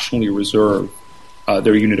fractionally reserve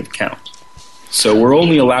their unit of account. So we're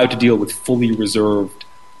only allowed to deal with fully reserved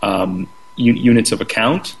units of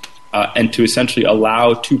account, and to essentially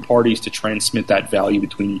allow two parties to transmit that value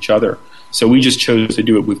between each other. So we just chose to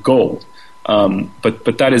do it with gold.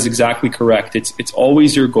 But that is exactly correct. It's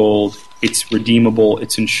always your gold. It's redeemable.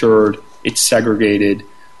 It's insured. It's segregated.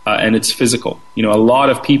 And it's physical. You know, a lot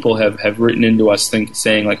of people have written into us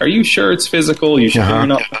saying, like, are you sure it's physical? You sure you're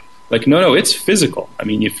not? Like, no, it's physical. I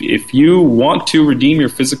mean, if you want to redeem your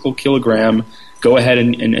physical kilogram, go ahead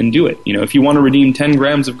and do it. You know, if you want to redeem 10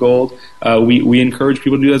 grams of gold, we encourage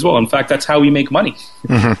people to do that as well. In fact, that's how we make money.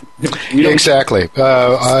 Mm-hmm. Exactly.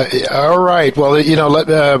 All right. Well, you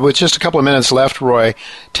know, with just a couple of minutes left, Roy,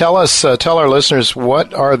 tell our listeners,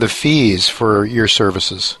 what are the fees for your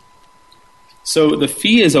services? So the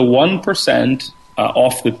fee is a 1%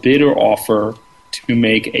 off the bid or offer to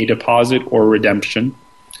make a deposit or redemption.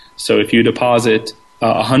 So if you deposit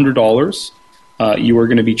 $100, you are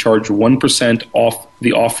going to be charged 1% off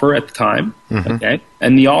the offer at the time. Mm-hmm. Okay,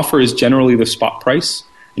 and the offer is generally the spot price.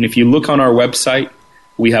 And if you look on our website,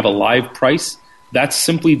 we have a live price. That's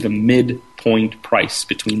simply the midpoint price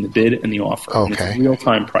between the bid and the offer. Okay, and it's a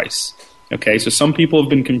real-time price. Okay, so some people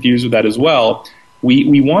have been confused with that as well.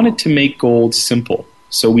 We wanted to make gold simple,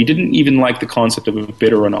 so we didn't even like the concept of a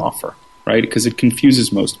bid or an offer, right? Because it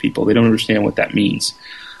confuses most people. They don't understand what that means.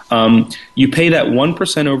 You pay that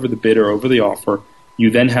 1% over the bid or over the offer.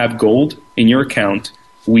 You then have gold in your account.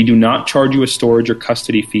 We do not charge you a storage or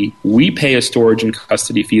custody fee. We pay a storage and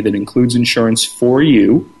custody fee that includes insurance for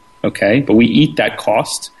you, okay? But we eat that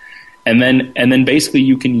cost. And then basically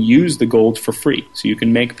you can use the gold for free. So you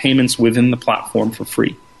can make payments within the platform for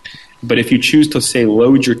free. But if you choose to, say,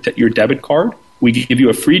 load your debit card, we give you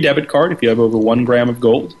a free debit card if you have over 1 gram of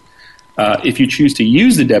gold. If you choose to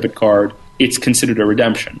use the debit card, it's considered a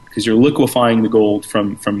redemption because you're liquefying the gold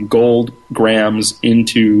from gold grams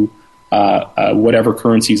into whatever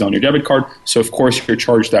currency is on your debit card. So, of course, you're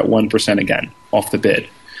charged that 1% again off the bid.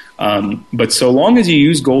 But so long as you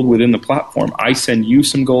use gold within the platform, I send you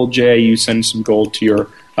some gold, Jay, you send some gold to your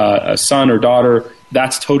son or daughter,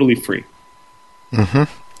 that's totally free. Mm-hmm.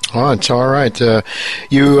 Oh, it's all right.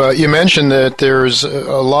 You mentioned that there's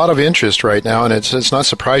a lot of interest right now, and it's not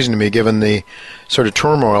surprising to me given the sort of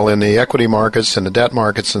turmoil in the equity markets and the debt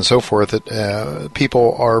markets and so forth that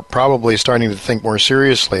people are probably starting to think more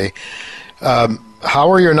seriously.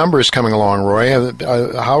 How are your numbers coming along, Roy?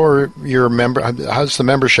 How's the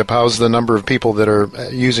membership? How's the number of people that are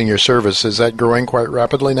using your service? Is that growing quite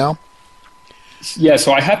rapidly now? Yeah,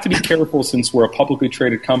 so I have to be careful since we're a publicly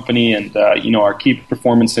traded company, and our key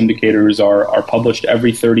performance indicators are published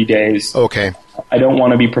every 30 days. Okay. I don't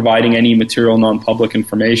want to be providing any material non-public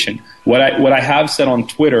information. What I have said on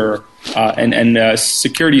Twitter, and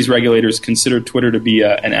securities regulators consider Twitter to be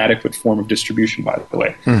an adequate form of distribution, by the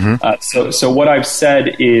way. Mm-hmm. So what I've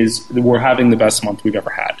said is that we're having the best month we've ever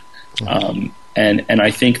had. And I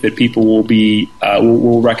think that people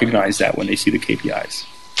will recognize that when they see the KPIs.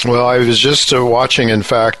 Well, I was just watching, in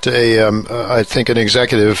fact, I think an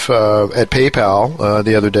executive at PayPal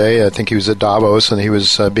the other day. I think he was at Davos, and he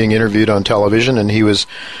was being interviewed on television, and he was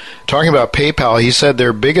talking about PayPal. He said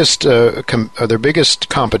their biggest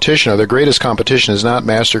competition, or their greatest competition, is not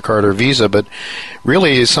MasterCard or Visa, but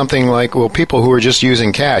really is something like, people who are just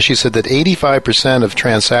using cash. He said that 85% of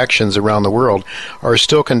transactions around the world are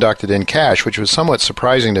still conducted in cash, which was somewhat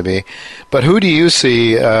surprising to me. But who do you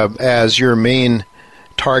see as your main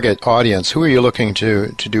target audience? Who are you looking to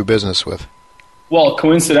do business with? Well,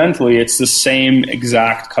 coincidentally, it's the same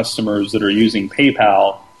exact customers that are using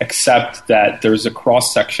PayPal, except that there's a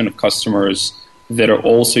cross-section of customers that are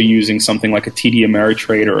also using something like a TD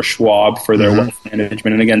Ameritrade or a Schwab for their wealth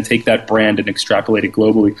management. And again, take that brand and extrapolate it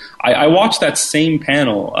globally. I watched that same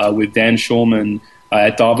panel with Dan Schulman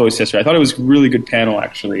at Davos yesterday. I thought it was a really good panel,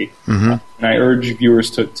 actually. And I urge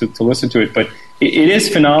viewers to listen to it. But it is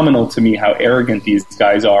phenomenal to me how arrogant these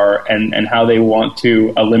guys are and how they want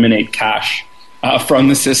to eliminate cash from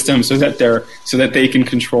the system so that they can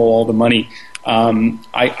control all the money.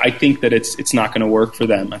 I think that it's not going to work for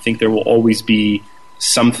them. I think there will always be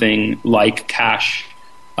something like cash.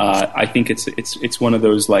 I think it's one of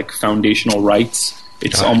those like foundational rights.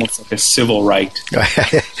 It's almost like a civil right.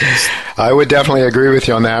 I would definitely agree with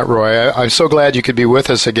you on that, Roy. I'm so glad you could be with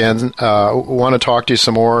us again. Want to talk to you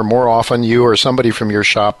some more often, you or somebody from your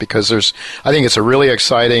shop, because I think it's a really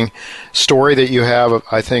exciting story that you have.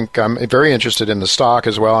 I think I'm very interested in the stock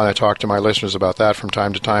as well, and I talk to my listeners about that from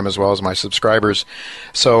time to time as well as my subscribers.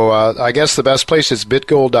 So I guess the best place is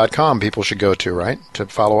bitgold.com people should go to, right, to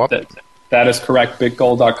follow up? That is correct,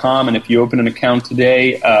 bitgold.com. And if you open an account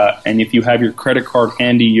today and if you have your credit card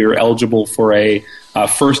handy, you're eligible for a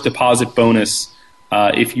first deposit bonus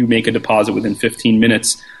if you make a deposit within 15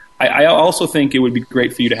 minutes. I also think it would be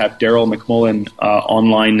great for you to have Daryl McMullen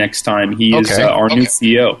online next time. He is our new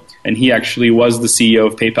CEO, and he actually was the CEO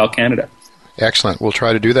of PayPal Canada. Excellent. We'll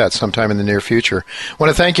try to do that sometime in the near future. I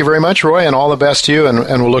want to thank you very much, Roy, and all the best to you,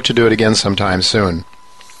 and we'll look to do it again sometime soon.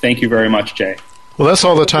 Thank you very much, Jay. Well, that's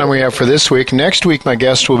all the time we have for this week. Next week, my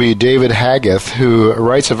guest will be David Haggith, who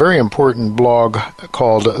writes a very important blog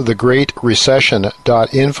called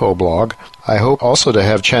thegreatrecession.info blog. I hope also to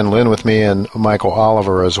have Chen Lin with me and Michael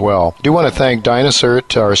Oliver as well. I do want to thank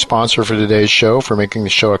Dynacert, our sponsor for today's show, for making the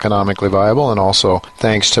show economically viable, and also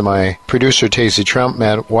thanks to my producer, Tacey Trump,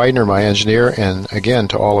 Matt Widener, my engineer, and again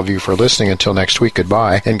to all of you for listening. Until next week,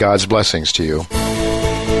 goodbye, and God's blessings to you.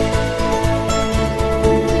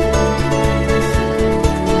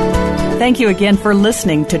 Thank you again for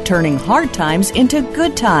listening to Turning Hard Times into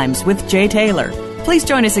Good Times with Jay Taylor. Please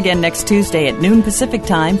join us again next Tuesday at noon Pacific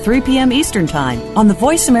Time, 3 p.m. Eastern Time on the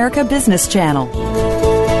Voice America Business Channel.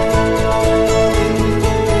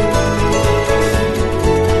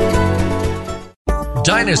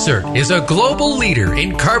 Dynacert is a global leader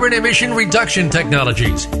in carbon emission reduction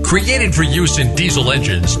technologies. Created for use in diesel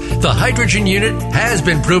engines, the hydrogen unit has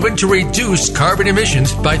been proven to reduce carbon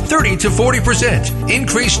emissions by 30 to 40%,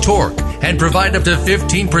 increase torque, and provide up to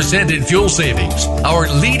 15% in fuel savings. Our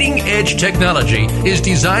leading-edge technology is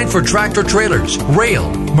designed for tractor-trailers, rail,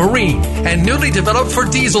 marine, and newly developed for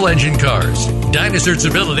diesel engine cars. Dynacert's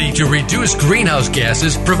ability to reduce greenhouse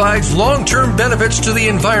gases provides long-term benefits to the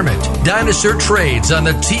environment. Dynacert trades on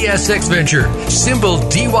the TSX Venture, symbol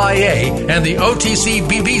DYA, and the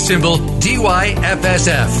OTCBB symbol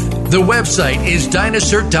DYFSF. The website is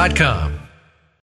dynacert.com.